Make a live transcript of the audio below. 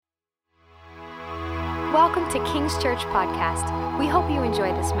Welcome to King's Church Podcast. We hope you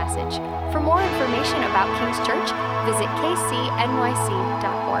enjoy this message. For more information about King's Church, visit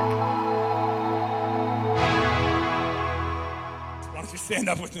kcnyc.org. Why don't you stand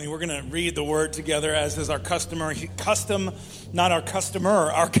up with me? We're going to read the word together, as is our custom, not our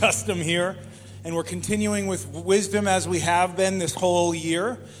customer, our custom here. And we're continuing with wisdom as we have been this whole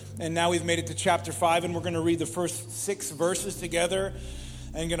year. And now we've made it to chapter 5, and we're going to read the first 6 verses together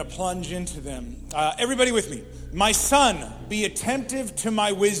and going to plunge into them. Everybody with me. My son, be attentive to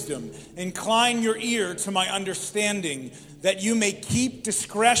my wisdom. Incline your ear to my understanding, that you may keep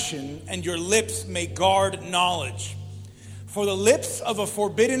discretion and your lips may guard knowledge. For the lips of a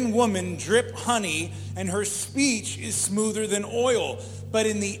forbidden woman drip honey, and her speech is smoother than oil. But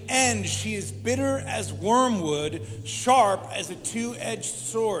in the end, she is bitter as wormwood, sharp as a two-edged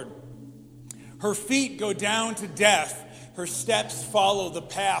sword. Her feet go down to death. Her steps follow the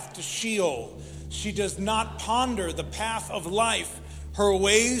path to Sheol. She does not ponder the path of life. Her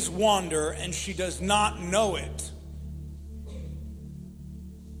ways wander, and she does not know it.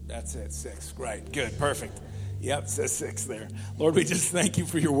 That's it, 6. Right, good, perfect. Yep, it says 6 there. Lord, we just thank you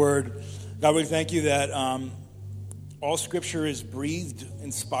for your word. God, we thank you that all Scripture is breathed,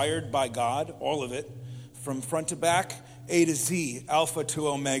 inspired by God, all of it, from front to back, A to Z, Alpha to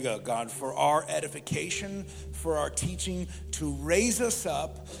Omega, God, for our edification, for our teaching, to raise us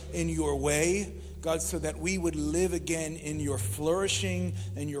up in your way, God, so that we would live again in your flourishing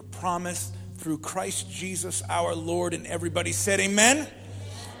and your promise through Christ Jesus our Lord. And everybody said amen.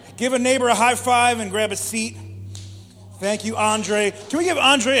 Give a neighbor a high five and grab a seat. Thank you, Andre. Can we give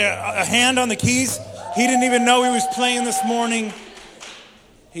Andre a hand on the keys? He didn't even know he was playing this morning.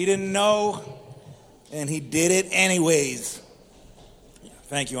 He didn't know, and he did it anyways.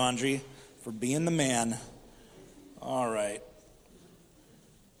 Thank you, Andre, for being the man. All right.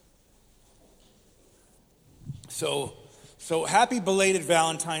 So happy belated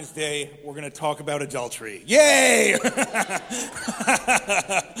Valentine's Day. We're going to talk about adultery. Yay!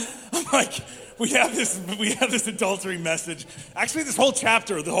 I'm like, we have this adultery message. Actually, the whole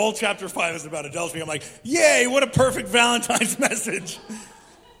chapter 5 is about adultery. I'm like, yay, what a perfect Valentine's message.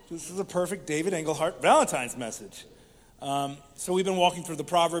 This is a perfect David Engelhart Valentine's message. So we've been walking through the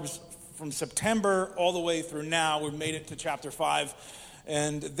Proverbs from September all the way through now. We've made it to chapter 5.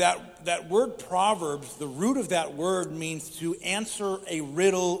 And that word Proverbs, the root of that word means to answer a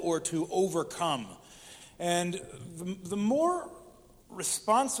riddle or to overcome. And the more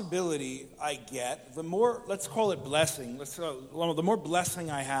responsibility I get, the more, let's call it blessing. The more blessing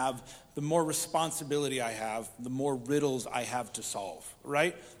I have, the more responsibility I have, the more riddles I have to solve,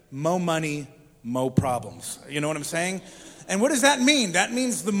 right? Mo money, mo problems. You know what I'm saying? And what does that mean? That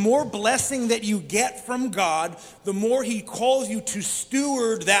means the more blessing that you get from God, the more he calls you to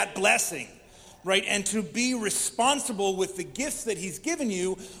steward that blessing, right? And to be responsible with the gifts that he's given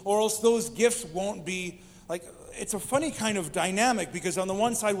you, or else those gifts won't be, like, it's a funny kind of dynamic, because on the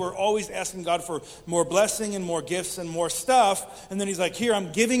one side, we're always asking God for more blessing and more gifts and more stuff. And then he's like, here,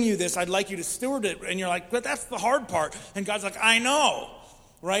 I'm giving you this. I'd like you to steward it. And you're like, but that's the hard part. And God's like, I know.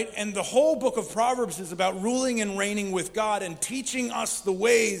 Right? And the whole book of Proverbs is about ruling and reigning with God and teaching us the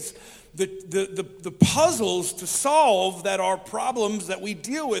ways, the puzzles to solve that are problems that we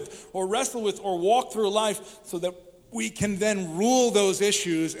deal with or wrestle with or walk through life, so that we can then rule those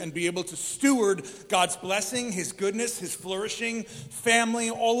issues and be able to steward God's blessing, his goodness, his flourishing,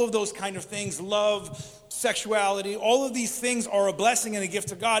 family, all of those kind of things, love, sexuality, all of these things are a blessing and a gift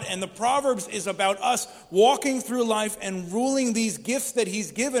to God. And the Proverbs is about us walking through life and ruling these gifts that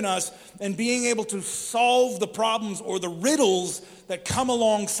he's given us and being able to solve the problems or the riddles that come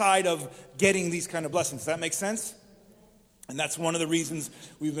alongside of getting these kind of blessings. Does that make sense? And that's one of the reasons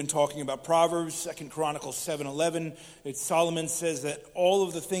we've been talking about Proverbs. 2 Chronicles 7:11. Solomon says that all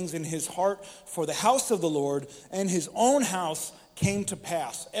of the things in his heart for the house of the Lord and his own house came to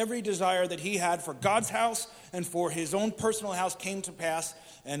pass. Every desire that he had for God's house and for his own personal house came to pass.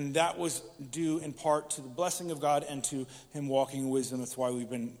 And that was due in part to the blessing of God and to him walking in wisdom. That's why we've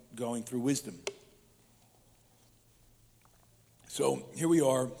been going through wisdom. So here we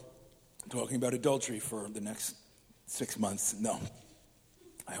are talking about adultery for the next 6 months. No,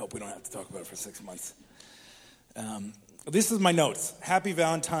 I hope we don't have to talk about it for 6 months. This is my notes. Happy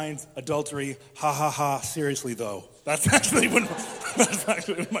Valentine's, adultery, ha ha ha, seriously though. That's actually what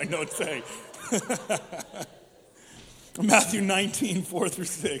my notes say. Matthew 19,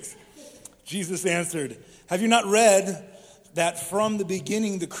 4-6. Jesus answered, have you not read that from the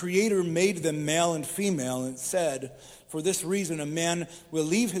beginning the Creator made them male and female, and said, for this reason a man will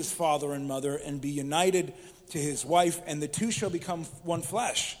leave his father and mother and be united to his wife, and the two shall become one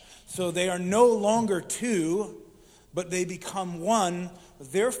flesh. So they are no longer two, but they become one.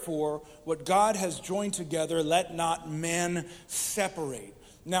 Therefore, what God has joined together, let not man separate.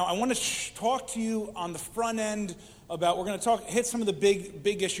 Now, I want to talk to you on the front end about, we're going to hit some of the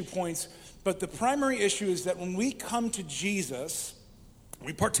big issue points, but the primary issue is that when we come to Jesus,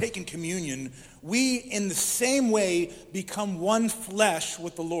 we partake in communion, we, in the same way, become one flesh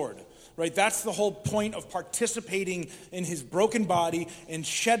with the Lord. Right? That's the whole point of participating in his broken body and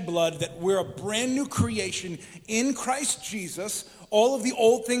shed blood, that we're a brand new creation in Christ Jesus. All of the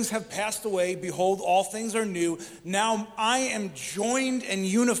old things have passed away. Behold, all things are new. Now I am joined and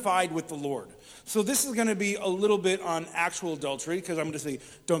unified with the Lord. So this is going to be a little bit on actual adultery, because I'm going to say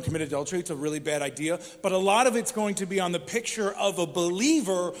don't commit adultery. It's a really bad idea. But a lot of it's going to be on the picture of a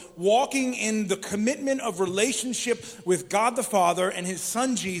believer walking in the commitment of relationship with God the Father and his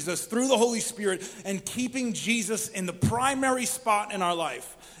Son Jesus through the Holy Spirit, and keeping Jesus in the primary spot in our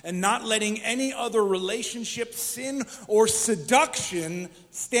life, and not letting any other relationship, sin, or seduction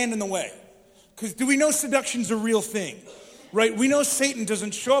stand in the way. Because do we know seduction's a real thing? Right? We know Satan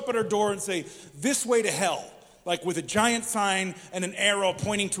doesn't show up at our door and say, this way to hell, like with a giant sign and an arrow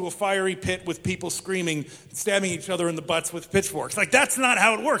pointing to a fiery pit with people screaming, stabbing each other in the butts with pitchforks. Like, that's not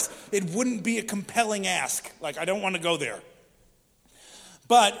how it works. It wouldn't be a compelling ask. Like, I don't want to go there.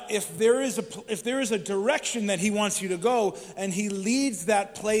 But if there is a direction that he wants you to go, and he leads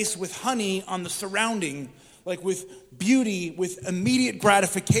that place with honey on the surrounding, like with beauty, with immediate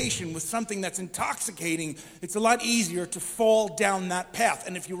gratification, with something that's intoxicating, it's a lot easier to fall down that path.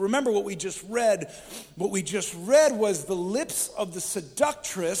 And if you remember what we just read was the lips of the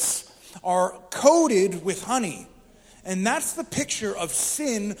seductress are coated with honey. And that's the picture of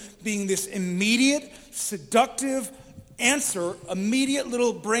sin being this immediate, seductive answer, immediate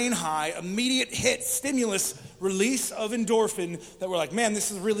little brain high, immediate hit, stimulus, release of endorphin, that we're like, man,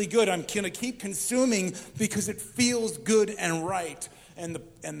 this is really good. I'm going to keep consuming because it feels good and right. And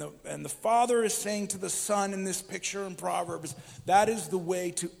the Father is saying to the Son in this picture in Proverbs, that is the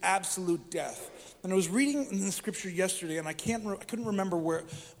way to absolute death. And I was reading in the scripture yesterday, and I couldn't remember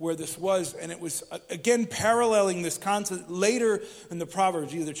where this was, and it was, again, paralleling this concept later in the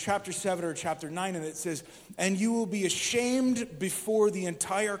Proverbs, either chapter 7 or chapter 9, and it says, and you will be ashamed before the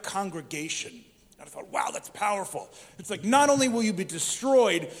entire congregation. And I thought, wow, that's powerful. It's like, not only will you be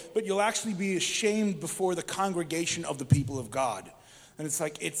destroyed, but you'll actually be ashamed before the congregation of the people of God. And it's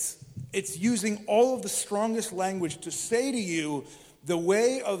like, it's using all of the strongest language to say to you, the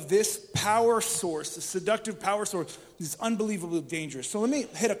way of this power source, the seductive power source, is unbelievably dangerous. So let me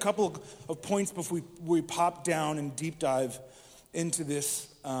hit a couple of points before we pop down and deep dive into this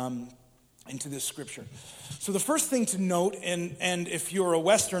scripture. So the first thing to note, and if you're a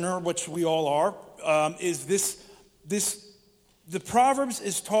Westerner, which we all are, is the Proverbs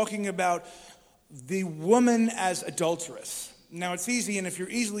is talking about the woman as adulteress. Now it's easy, and if you're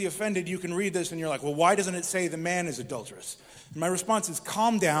easily offended, you can read this and you're like, well, why doesn't it say the man is adulterous? And my response is,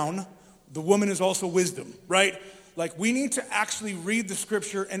 calm down. The woman is also wisdom, right? Like, we need to actually read the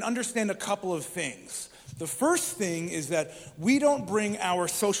scripture and understand a couple of things. The first thing is that we don't bring our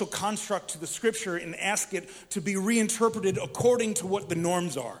social construct to the scripture and ask it to be reinterpreted according to what the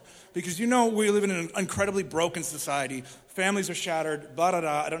norms are. Because we live in an incredibly broken society. Families are shattered, blah, blah,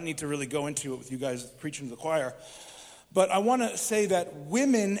 blah. I don't need to really go into it with you guys preaching to the choir. But I want to say that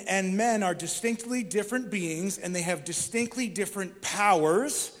women and men are distinctly different beings, and they have distinctly different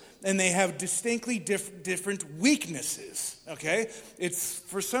powers, and they have distinctly different weaknesses, okay? It's,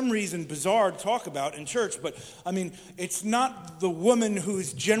 for some reason, bizarre to talk about in church, but, it's not the woman who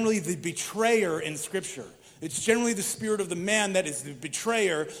is generally the betrayer in Scripture. It's generally the spirit of the man that is the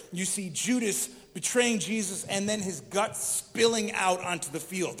betrayer. You see Judas betraying Jesus, and then his gut spilling out onto the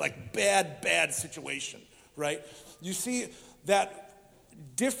field, like bad situation, right? You see that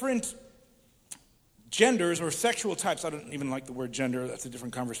different genders or sexual types, I don't even like the word gender, that's a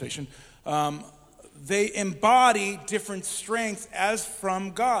different conversation, they embody different strengths as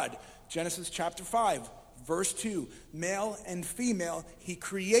from God. Genesis chapter 5, verse 2, male and female, he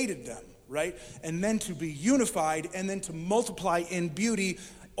created them, right? And then to be unified and then to multiply in beauty,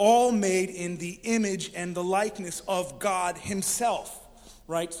 all made in the image and the likeness of God himself.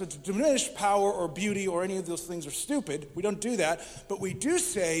 Right? So to diminish power or beauty or any of those things are stupid. We don't do that. But we do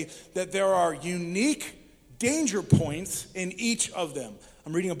say that there are unique danger points in each of them.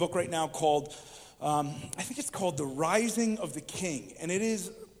 I'm reading a book right now called, I think it's called The Rising of the King. And it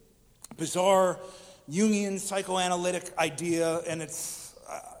is a bizarre Jungian psychoanalytic idea. And it's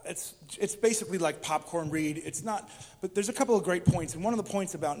basically like popcorn read. It's not, but there's a couple of great points. And one of the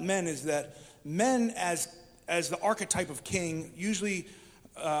points about men is that men as the archetype of king usually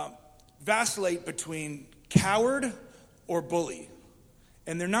vacillate between coward or bully.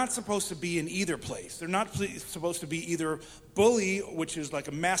 And they're not supposed to be in either place. They're not supposed to be either bully, which is like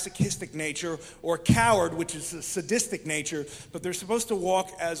a masochistic nature, or coward, which is a sadistic nature, but they're supposed to walk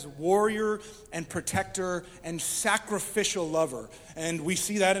as warrior and protector and sacrificial lover. And we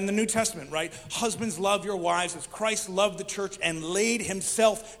see that in the New Testament, right? Husbands, love your wives as Christ loved the church and laid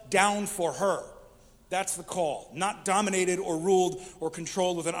himself down for her. That's the call. Not dominated or ruled or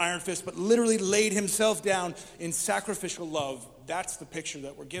controlled with an iron fist, but literally laid himself down in sacrificial love. That's the picture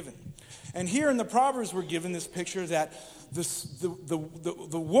that we're given. And here in the Proverbs, we're given this picture that the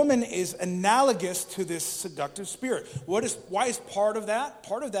woman is analogous to this seductive spirit. Why is part of that?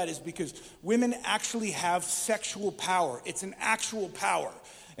 Part of that is because women actually have sexual power. It's an actual power.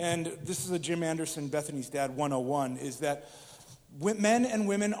 And this is a Jim Anderson, Bethany's Dad 101, is that men and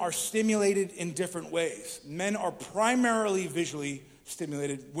women are stimulated in different ways. Men are primarily visually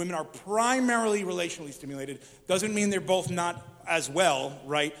stimulated. Women are primarily relationally stimulated. Doesn't mean they're both not as well,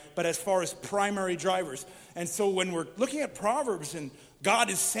 right? But as far as primary drivers. And so when we're looking at Proverbs and God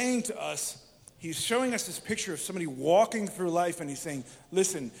is saying to us, he's showing us this picture of somebody walking through life and he's saying,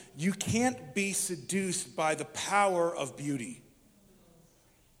 listen, you can't be seduced by the power of beauty.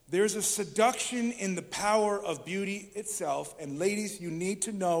 There's a seduction in the power of beauty itself. And ladies, you need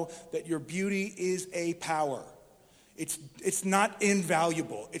to know that your beauty is a power. It's not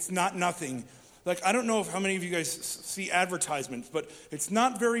invaluable. It's not nothing. Like, I don't know how many of you guys see advertisements, but it's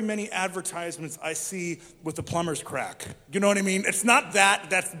not very many advertisements I see with the plumber's crack. You know what I mean? It's not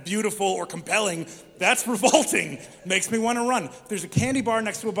that's beautiful or compelling. That's revolting. Makes me want to run. If there's a candy bar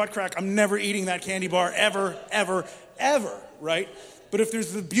next to a butt crack, I'm never eating that candy bar ever, ever, ever, right? But if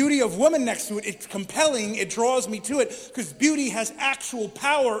there's the beauty of woman next to it, it's compelling, it draws me to it, because beauty has actual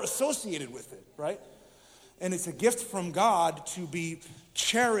power associated with it, right? And it's a gift from God to be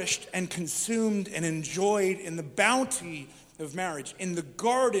cherished and consumed and enjoyed in the bounty of marriage, in the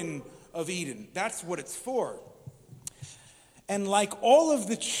Garden of Eden. That's what it's for. And like all of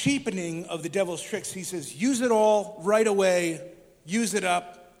the cheapening of the devil's tricks, he says, use it all right away, use it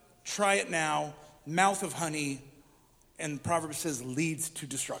up, try it now, mouth of honey, and Proverbs says leads to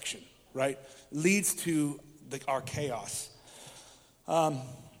destruction, right? Leads to our chaos.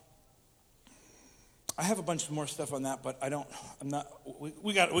 I have a bunch more stuff on that, but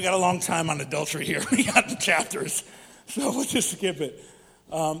we got a long time on adultery here. We got chapters, so we'll just skip it.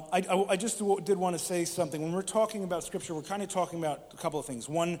 I just did want to say something. When we're talking about Scripture, we're kind of talking about a couple of things.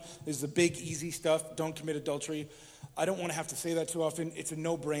 One is the big, easy stuff, don't commit adultery. I don't want to have to say that too often. It's a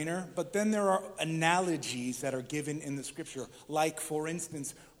no-brainer. But then there are analogies that are given in the Scripture. Like, for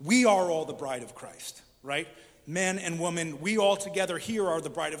instance, we are all the bride of Christ, right? Men and women, we all together here are the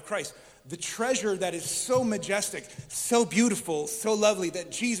bride of Christ. The treasure that is so majestic, so beautiful, so lovely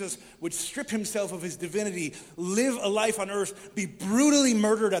that Jesus would strip himself of his divinity, live a life on earth, be brutally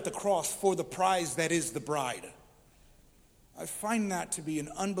murdered at the cross for the prize that is the bride. I find that to be an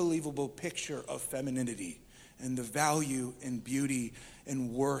unbelievable picture of femininity and the value and beauty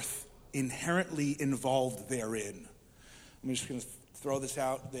and worth inherently involved therein. I'm just going to throw this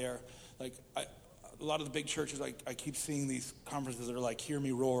out there. Like, a lot of the big churches, I keep seeing these conferences that are like, hear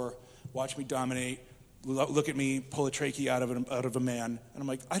me roar, watch me dominate, look at me pull a trachea out of a man. And I'm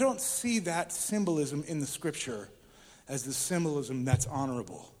like, I don't see that symbolism in the Scripture as the symbolism that's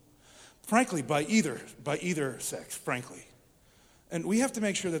honorable. Frankly, by either sex, frankly. And we have to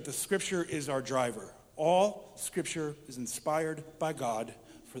make sure that the Scripture is our driver. All Scripture is inspired by God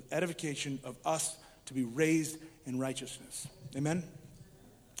for the edification of us to be raised in righteousness. Amen?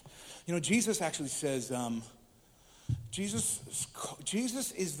 You know, Jesus actually says,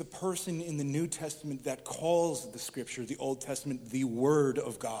 Jesus is the person in the New Testament that calls the Scripture, the Old Testament, the Word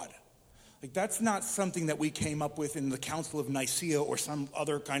of God. Like, that's not something that we came up with in the Council of Nicaea or some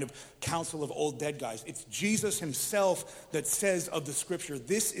other kind of council of old dead guys. It's Jesus himself that says of the Scripture,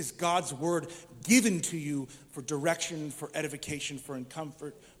 this is God's Word given to you for direction, for edification, for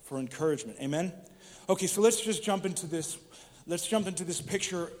comfort, for encouragement. Amen? Okay, so let's just jump into this. Let's jump into this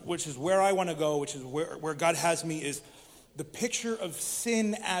picture, which is where I want to go, which is where God has me, is the picture of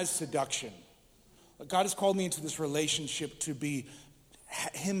sin as seduction. God has called me into this relationship to be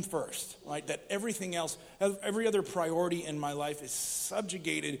him first, right? That everything else, every other priority in my life is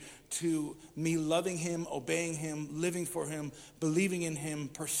subjugated to me loving him, obeying him, living for him, believing in him,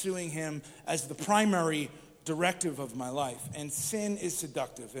 pursuing him as the primary directive of my life. And sin is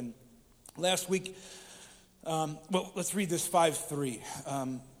seductive. And last week, let's read this 5:3.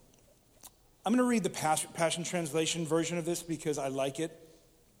 I'm going to read the Passion Translation version of this because I like it.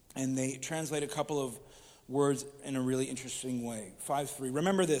 And they translate a couple of words in a really interesting way. 5:3.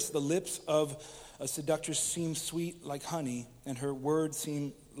 Remember this, the lips of a seductress seem sweet like honey, and her words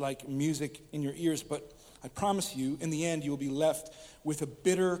seem like music in your ears, but I promise you, in the end, you will be left with a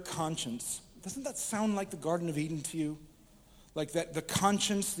bitter conscience. Doesn't that sound like the Garden of Eden to you? Like that the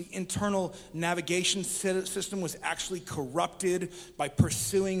conscience, the internal navigation system was actually corrupted by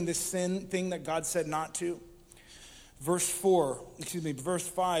pursuing this sin thing that God said not to. Verse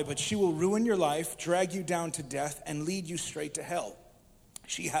 5, but she will ruin your life, drag you down to death, and lead you straight to hell.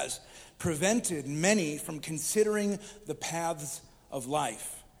 She has prevented many from considering the paths of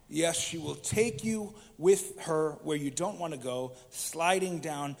life. Yes, she will take you with her where you don't want to go, sliding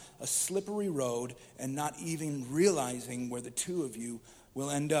down a slippery road and not even realizing where the two of you will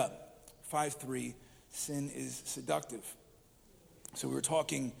end up. 5:3, sin is seductive. So we were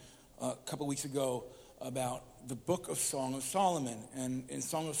talking a couple weeks ago about the book of Song of Solomon. And in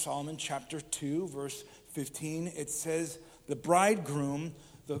Song of Solomon, chapter 2, verse 15, it says, the bridegroom,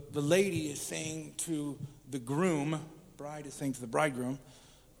 the lady is saying to the groom, bride is saying to the bridegroom,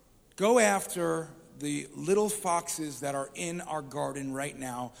 go after the little foxes that are in our garden right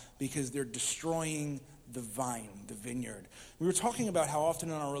now because they're destroying the vine, the vineyard. We were talking about how often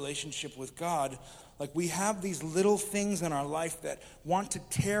in our relationship with God, like we have these little things in our life that want to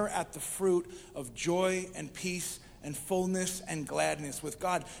tear at the fruit of joy and peace and fullness and gladness with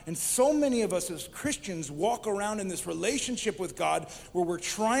God. And so many of us as Christians walk around in this relationship with God where we're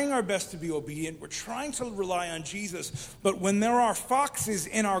trying our best to be obedient, we're trying to rely on Jesus, but when there are foxes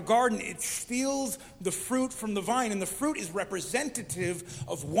in our garden, it steals the fruit from the vine, and the fruit is representative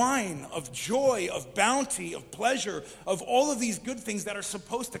of wine, of joy, of bounty, of pleasure, of all of these good things that are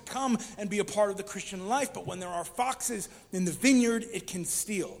supposed to come and be a part of the Christian life. But when there are foxes in the vineyard, it can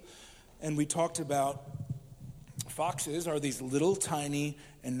steal. And we talked about foxes are these little tiny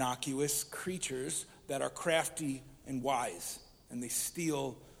innocuous creatures that are crafty and wise, and they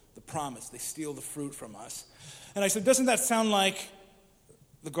steal the promise, they steal the fruit from us. And I said, doesn't that sound like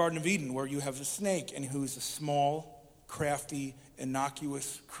the Garden of Eden, where you have a snake and who's a small, crafty,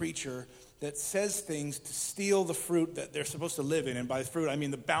 innocuous creature that says things to steal the fruit that they're supposed to live in, and by fruit I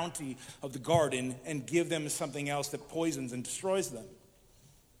mean the bounty of the garden, and give them something else that poisons and destroys them.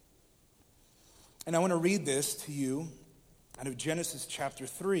 And I want to read this to you out of Genesis chapter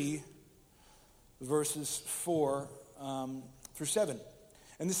 3, verses 4 through 7.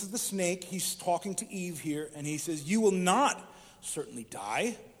 And this is the snake. He's talking to Eve here, and he says, you will not certainly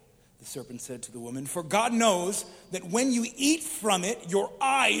die, the serpent said to the woman, for God knows that when you eat from it, your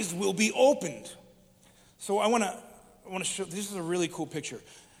eyes will be opened. So I want to show, this is a really cool picture.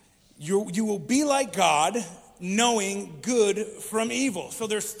 You will be like God, knowing good from evil. So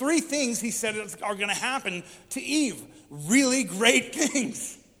there's three things he said are going to happen to Eve. Really great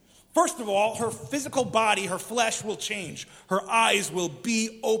things. First of all, her physical body, her flesh will change. Her eyes will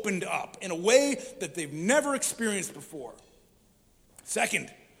be opened up in a way that they've never experienced before. Second,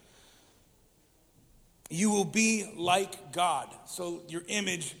 you will be like God. So your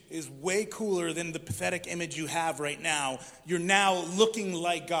image is way cooler than the pathetic image you have right now. You're now looking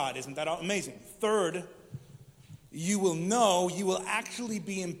like God. Isn't that amazing? Third, you will actually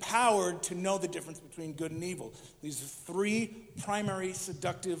be empowered to know the difference between good and evil. These are three primary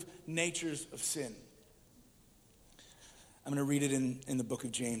seductive natures of sin. I'm going to read it in the book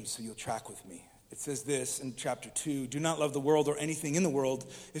of James so you'll track with me. It says this in chapter 2, do not love the world or anything in the world.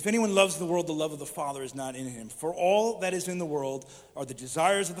 If anyone loves the world, the love of the Father is not in him. For all that is in the world are the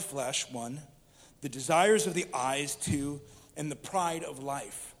desires of the flesh, 1, the desires of the eyes, 2, and the pride of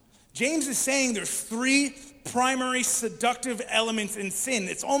life. James is saying there's three primary seductive elements in sin.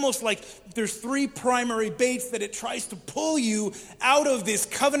 It's almost like there's three primary baits that it tries to pull you out of this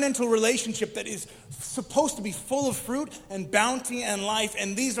covenantal relationship that is supposed to be full of fruit and bounty and life.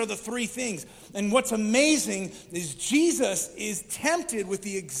 And these are the three things. And what's amazing is Jesus is tempted with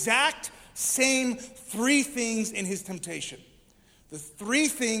the exact same three things in his temptation. The three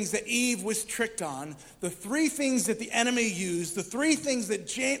things that Eve was tricked on, the three things that the enemy used, the three things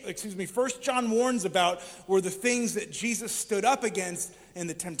that 1 John warns about were the things that Jesus stood up against in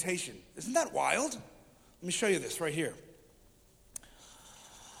the temptation. Isn't that wild? Let me show you this right here.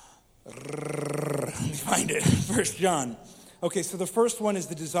 Let me find it. 1 John. Okay, so the first one is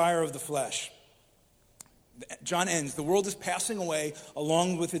the desire of the flesh. John ends, the world is passing away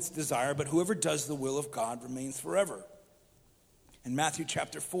along with its desire, but whoever does the will of God remains forever. In Matthew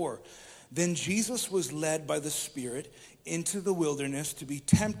chapter 4, then Jesus was led by the Spirit into the wilderness to be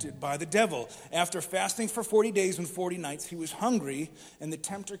tempted by the devil. After fasting for 40 days and 40 nights, he was hungry, and the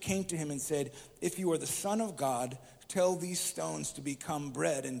tempter came to him and said, if you are the Son of God, tell these stones to become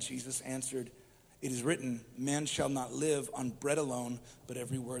bread. And Jesus answered, It is written, man shall not live on bread alone, but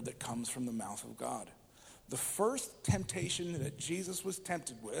every word that comes from the mouth of God. The first temptation that Jesus was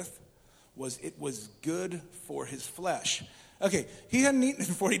tempted with was it was good for his flesh. Okay, he hadn't eaten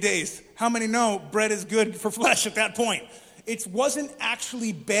in 40 days. How many know bread is good for flesh at that point? It wasn't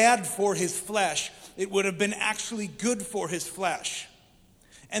actually bad for his flesh. It would have been actually good for his flesh.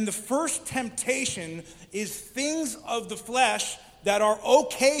 And the first temptation is things of the flesh that are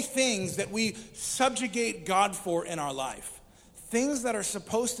okay things that we subjugate God for in our life. Things that are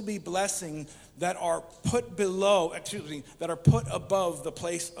supposed to be blessing that are put above the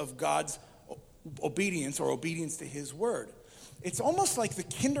place of God's obedience or obedience to his word. It's almost like the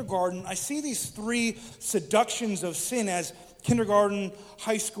kindergarten. I see these three seductions of sin as kindergarten,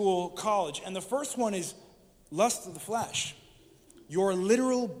 high school, college. And the first one is lust of the flesh. Your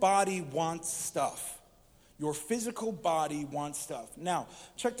literal body wants stuff. Your physical body wants stuff. Now,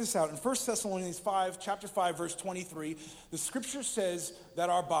 check this out. In 1 Thessalonians 5, chapter 5, verse 23, the scripture says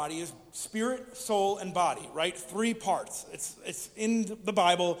that our body is spirit, soul, and body, right? 3 parts. It's in the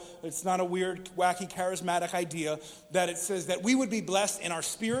Bible. It's not a weird, wacky, charismatic idea that it says that we would be blessed in our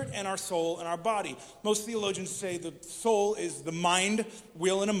spirit and our soul and our body. Most theologians say the soul is the mind,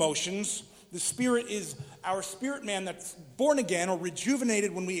 will, and emotions. The spirit is our spirit man that's born again or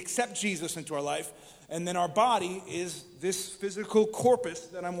rejuvenated when we accept Jesus into our life. And then our body is this physical corpus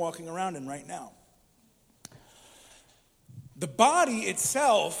that I'm walking around in right now. The body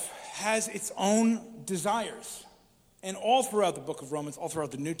itself has its own desires. And all throughout the book of Romans, all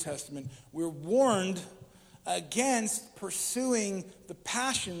throughout the New Testament, we're warned against pursuing the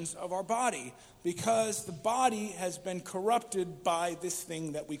passions of our body because the body has been corrupted by this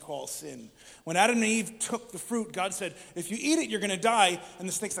thing that we call sin. When Adam and Eve took the fruit, God said, if you eat it, you're going to die. And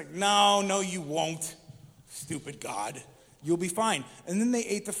the snake's like, no, you won't. Stupid God, you'll be fine. And then they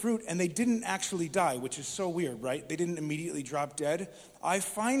ate the fruit and they didn't actually die, which is so weird, right? They didn't immediately drop dead. I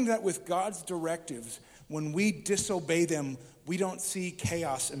find that with God's directives, when we disobey them, we don't see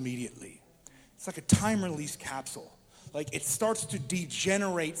chaos immediately. It's like a time release capsule. Like it starts to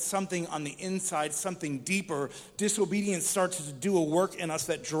degenerate something on the inside, something deeper. Disobedience starts to do a work in us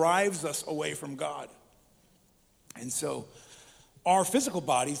that drives us away from God. And so our physical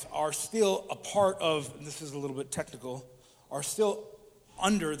bodies are still a part of, and this is a little bit technical, are still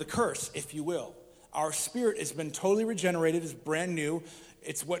under the curse, if you will. Our spirit has been totally regenerated, is brand new.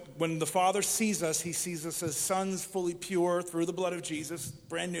 It's when the Father sees us, he sees us as sons fully pure through the blood of Jesus,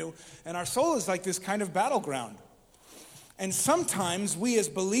 brand new. And our soul is like this kind of battleground. And sometimes we as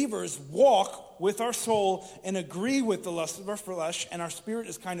believers walk with our soul and agree with the lust of our flesh, and our spirit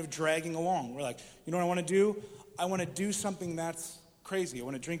is kind of dragging along. We're like, you know what I want to do? I want to do something that's crazy. I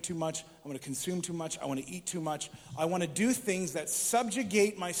want to drink too much. I want to consume too much. I want to eat too much. I want to do things that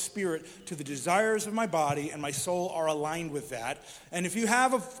subjugate my spirit to the desires of my body, and my soul are aligned with that. And if you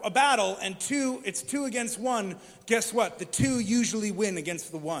have a battle and it's 2 against 1, guess what? The 2 usually win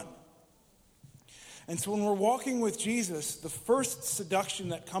against the 1. And so when we're walking with Jesus, the first seduction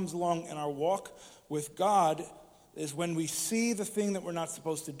that comes along in our walk with God is when we see the thing that we're not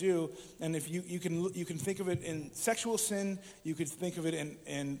supposed to do. And if you can think of it in sexual sin, you could think of it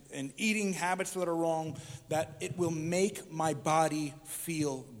in eating habits that are wrong, that it will make my body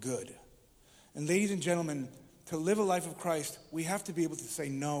feel good. And ladies and gentlemen, to live a life of Christ, we have to be able to say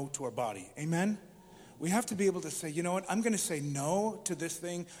no to our body. Amen? We have to be able to say, you know what, I'm going to say no to this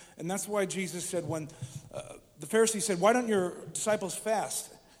thing. And that's why Jesus said when the Pharisees said, why don't your disciples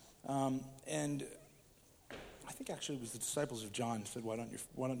fast? And I think actually it was the disciples of John said, why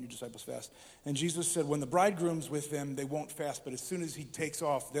don't your disciples fast? And Jesus said, when the bridegroom's with them, they won't fast. But as soon as he takes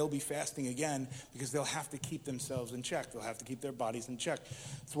off, they'll be fasting again because they'll have to keep themselves in check. They'll have to keep their bodies in check.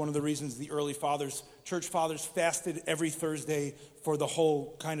 It's one of the reasons the early fathers, church fathers, fasted every Thursday for the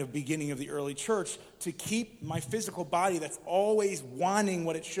whole kind of beginning of the early church to keep my physical body that's always wanting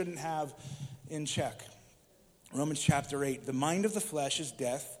what it shouldn't have in check. Romans chapter 8, the mind of the flesh is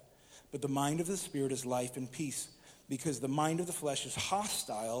death, but the mind of the Spirit is life and peace. Because the mind of the flesh is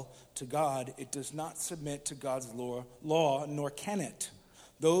hostile to God. It does not submit to God's law, nor can it.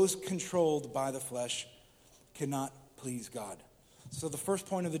 Those controlled by the flesh cannot please God. So the first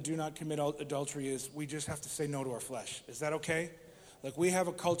point of the do not commit adultery is we just have to say no to our flesh. Is that okay? Like we have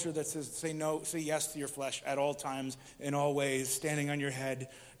a culture that says say yes to your flesh at all times, in all ways, standing on your head,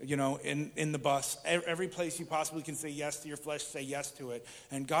 in the bus. Every place you possibly can say yes to your flesh, say yes to it.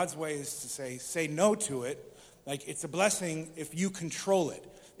 And God's way is to say no to it. Like it's a blessing if you control it.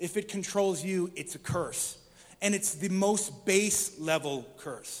 If it controls you, it's a curse. And it's the most base level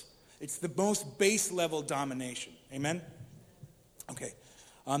curse. It's the most base level domination. Amen? Okay.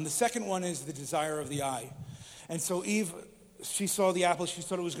 The second one is the desire of the eye. And so Eve, she saw the apple. She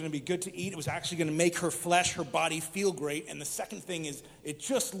thought it was going to be good to eat. It was actually going to make her flesh, her body feel great. And the second thing is it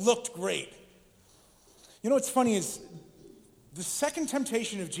just looked great. You know what's funny is the second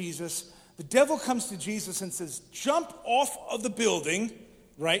temptation of Jesus, the devil comes to Jesus and says, jump off of the building,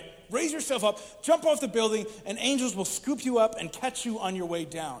 right? Raise yourself up, jump off the building, and angels will scoop you up and catch you on your way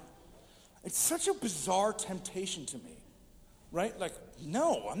down. It's such a bizarre temptation to me, right? Like,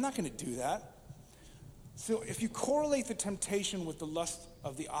 no, I'm not going to do that. So if you correlate the temptation with the lust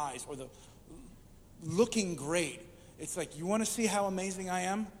of the eyes or the looking great, it's like, you want to see how amazing I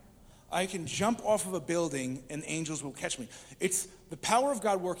am? I can jump off of a building and angels will catch me. It's the power of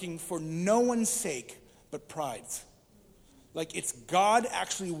God working for no one's sake but pride's. Like, it's God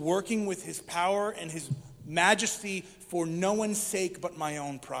actually working with his power and his majesty for no one's sake but my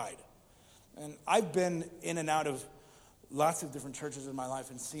own pride. And I've been in and out of lots of different churches in my life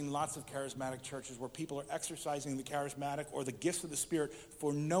and seen lots of charismatic churches where people are exercising the charismatic or the gifts of the Spirit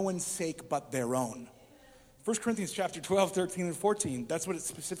for no one's sake but their own. 1 Corinthians chapter 12, 13, and 14, that's what it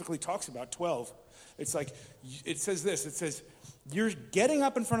specifically talks about, 12. It's like, it says this, it says, you're getting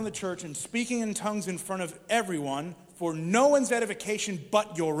up in front of the church and speaking in tongues in front of everyone for no one's edification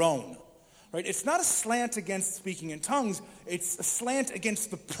but your own. Right? It's not a slant against speaking in tongues, it's a slant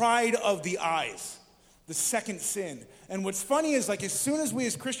against the pride of the eyes, the second sin. And what's funny is, like, as soon as we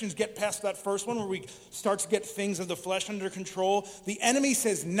as Christians get past that first one where we start to get things of the flesh under control, the enemy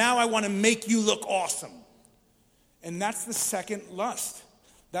says, now I want to make you look awesome. And that's the second lust.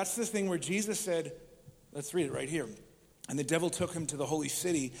 That's the thing where Jesus said, let's read it right here. And the devil took him to the holy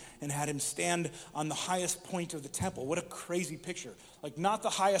city and had him stand on the highest point of the temple. What a crazy picture. Like, not the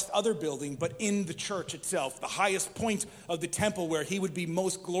highest other building, but in the church itself, the highest point of the temple where he would be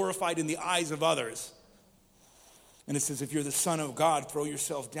most glorified in the eyes of others. And it says, if you're the Son of God, throw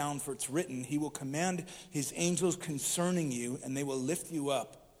yourself down, for it's written, he will command his angels concerning you, and they will lift you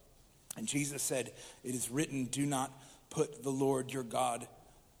up. And Jesus said, it is written, do not put the Lord your God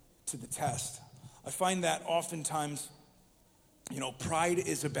to the test. I find that oftentimes, pride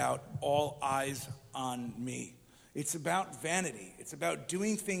is about all eyes on me. It's about vanity. It's about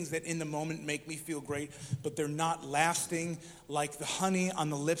doing things that in the moment make me feel great, but they're not lasting, like the honey on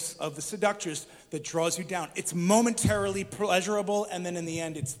the lips of the seductress that draws you down. It's momentarily pleasurable, and then in the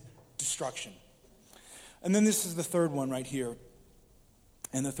end, it's destruction. And then this is the third one right here.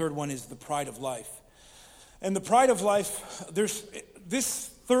 And the third one is the pride of life. And the pride of life, this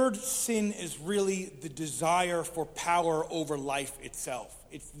third sin is really the desire for power over life itself.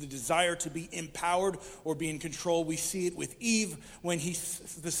 It's the desire to be empowered or be in control. We see it with Eve when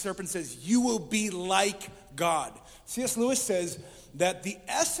the serpent says, you will be like God. C.S. Lewis says that the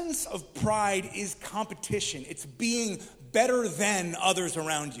essence of pride is competition. It's being better than others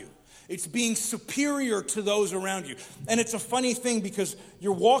around you. It's being superior to those around you. And it's a funny thing because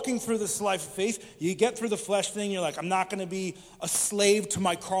you're walking through this life of faith. You get through the flesh thing. You're like, I'm not going to be a slave to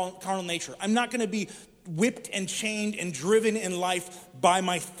my carnal nature. I'm not going to be whipped and chained and driven in life by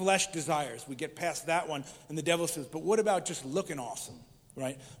my flesh desires. We get past that one. And the devil says, but what about just looking awesome?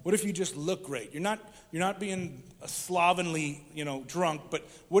 Right? What if you just look great? You're not being a slovenly, drunk, but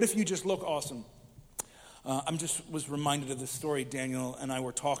what if you just look awesome? I was reminded of this story. Daniel and I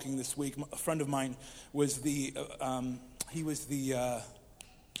were talking this week. A friend of mine was the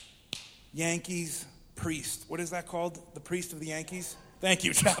Yankees priest. What is that called? The priest of the Yankees? Thank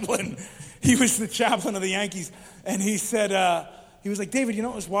you, chaplain. He was the chaplain of the Yankees. And he said, he was like, David, it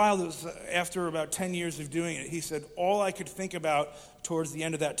was wild. It was after about 10 years of doing it. He said, all I could think about towards the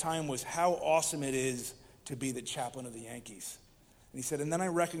end of that time was how awesome it is to be the chaplain of the Yankees. And he said, and then I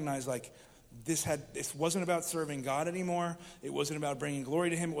recognized, this wasn't about serving God anymore. It wasn't about bringing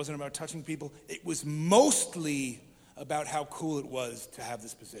glory to him. It wasn't about touching people. It was mostly about how cool it was to have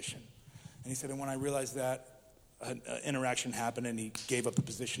this position. And he said, and when I realized that, an interaction happened and he gave up the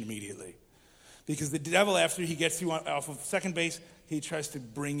position immediately. Because the devil, after he gets you off of second base, he tries to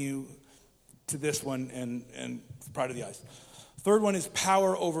bring you to this one and pride of the eyes. Third one is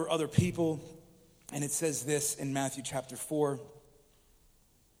power over other people. And it says this in Matthew chapter 4.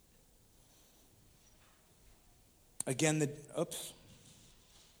 Again,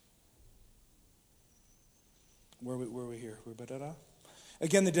 where are we here?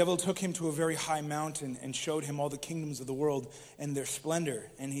 Again, the devil took him to a very high mountain and showed him all the kingdoms of the world and their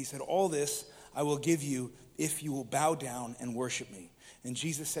splendor. And he said, all this I will give you if you will bow down and worship me. And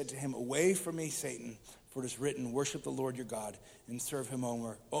Jesus said to him, away from me, Satan, for it is written, worship the Lord your God and serve him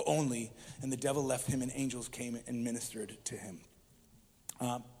only. And the devil left him and angels came and ministered to him.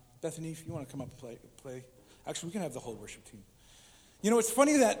 Bethany, if you want to come up and play. Actually, we can have the whole worship team. You know, it's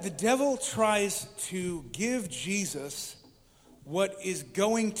funny that the devil tries to give Jesus what is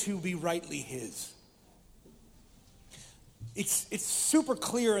going to be rightly his. It's super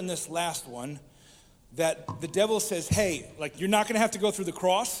clear in this last one that the devil says, hey, like, you're not going to have to go through the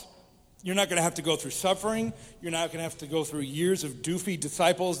cross. You're not going to have to go through suffering. You're not going to have to go through years of doofy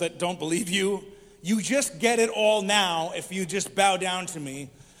disciples that don't believe you. You just get it all now if you just bow down to me.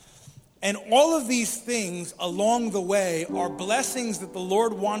 And all of these things along the way are blessings that the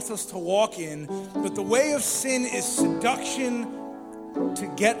Lord wants us to walk in. But the way of sin is seduction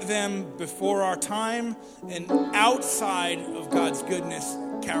to get them before our time and outside of God's goodness,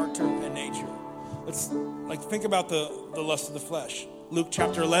 character, and nature. Let's think about the lust of the flesh. Luke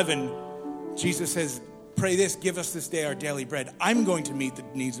chapter 11, Jesus says, pray this, give us this day our daily bread. I'm going to meet the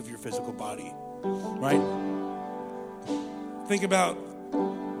needs of your physical body, right? Think about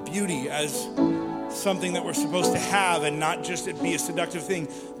beauty as something that we're supposed to have and not just it be a seductive thing.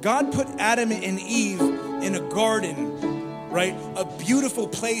 God put Adam and Eve in a garden, right? A beautiful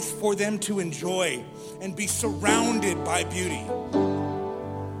place for them to enjoy and be surrounded by beauty.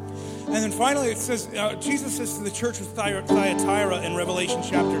 And then finally it says, Jesus says to the church of Thyatira in Revelation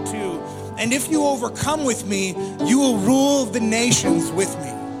chapter 2, and if you overcome with me, you will rule the nations with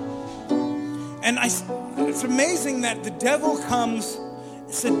me. And it's amazing that the devil comes,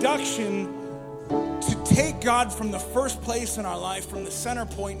 seduction, to take God from the first place in our life, from the center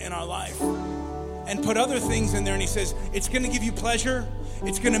point in our life, and put other things in there. And he says, it's going to give you pleasure,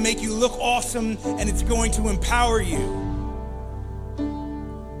 it's going to make you look awesome, and it's going to empower you.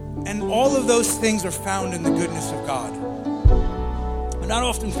 And all of those things are found in the goodness of God. They're not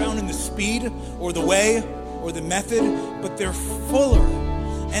often found in the speed or the way or the method, but they're fuller,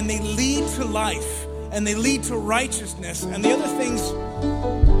 and they lead to life, and they lead to righteousness, and the other things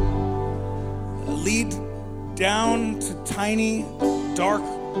lead down to tiny, dark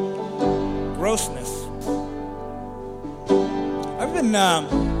grossness. I've been,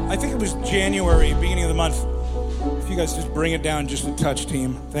 I think it was January, beginning of the month. If you guys just bring it down just a touch,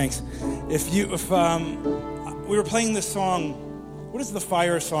 team. Thanks. If we were playing this song, what is the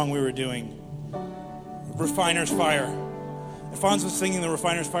fire song we were doing? Refiner's Fire. Alphonse was singing the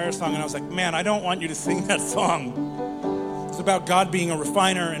Refiner's Fire song, and I was like, man, I don't want you to sing that song. It's about God being a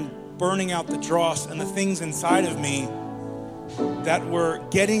refiner and burning out the dross and the things inside of me that were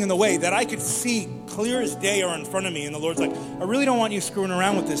getting in the way, that I could see clear as day are in front of me. And the Lord's like, I really don't want you screwing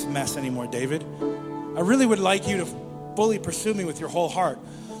around with this mess anymore, David. I really would like you to fully pursue me with your whole heart.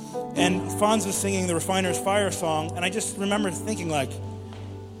 And Fonz was singing the Refiner's Fire song, and I just remember thinking like,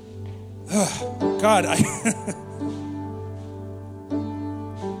 oh, God,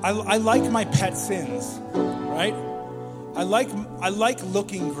 I like my pet sins, right? I like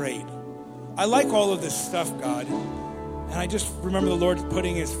looking great. I like all of this stuff, God. And I just remember the Lord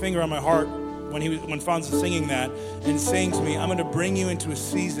putting his finger on my heart when Fonz was singing that and saying to me, I'm going to bring you into a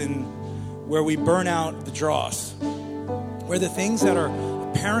season where we burn out the dross, where the things that are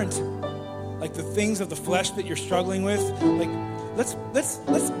apparent, like the things of the flesh that you're struggling with, like let's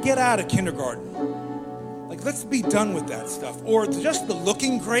get out of kindergarten. Like, let's be done with that stuff. Or just the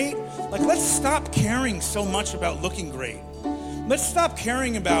looking great. Like, let's stop caring so much about looking great. Let's stop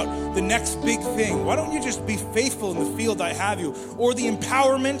caring about the next big thing. Why don't you just be faithful in the field I have you? Or the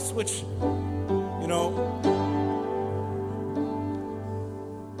empowerments, which, you know,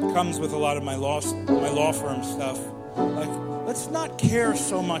 comes with a lot of my law firm stuff. Like, let's not care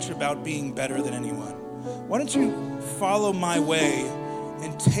so much about being better than anyone. Why don't you follow my way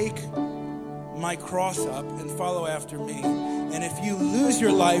and take my cross up and follow after me? And if you lose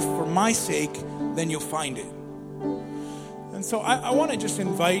your life for my sake, then you'll find it. And so I want to just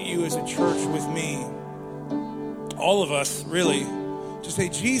invite you as a church with me, all of us really, to say,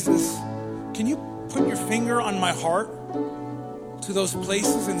 Jesus, can you put your finger on my heart to those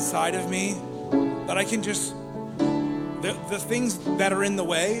places inside of me that I can just, the things that are in the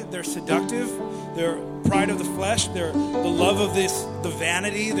way, they're seductive, they're pride of the flesh, they're the love of this, the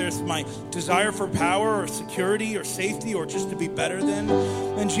vanity, there's my desire for power or security or safety or just to be better than.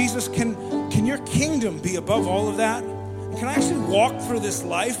 And Jesus, can your kingdom be above all of that? And can I actually walk through this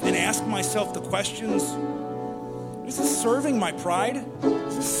life and ask myself the questions, is this serving my pride?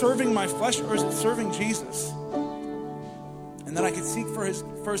 Is this serving my flesh, or is it serving Jesus? And that I can seek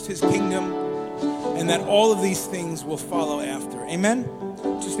first his kingdom, and that all of these things will follow after. Amen?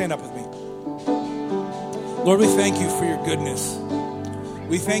 Just stand up with me. Lord, we thank you for your goodness.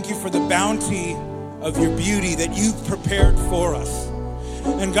 We thank you for the bounty of your beauty that you've prepared for us.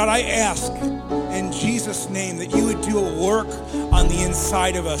 And God, I ask in Jesus' name that you would do a work on the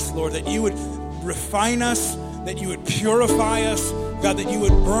inside of us, Lord, that you would refine us, that you would purify us, God, that you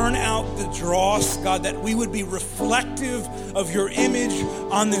would burn out the dross, God, that we would be reflective of your image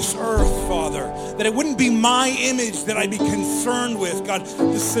on this earth, Father. That it wouldn't be my image that I'd be concerned with, God,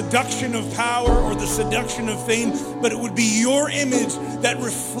 the seduction of power or the seduction of fame, but it would be your image that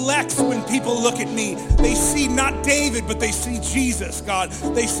reflects when people look at me. They see not David, but they see Jesus, God.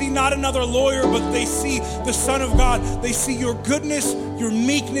 They see not another lawyer, but they see the Son of God. They see your goodness, your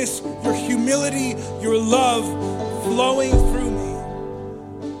meekness, your humility, your love flowing through me.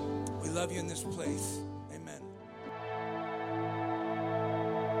 We love you in this place. Amen.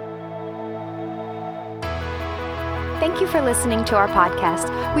 Thank you for listening to our podcast.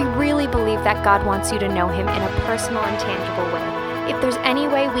 We really believe that God wants you to know him in a personal and tangible way. If there's any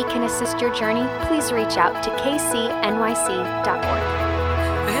way we can assist your journey, please reach out to kcnyc.org.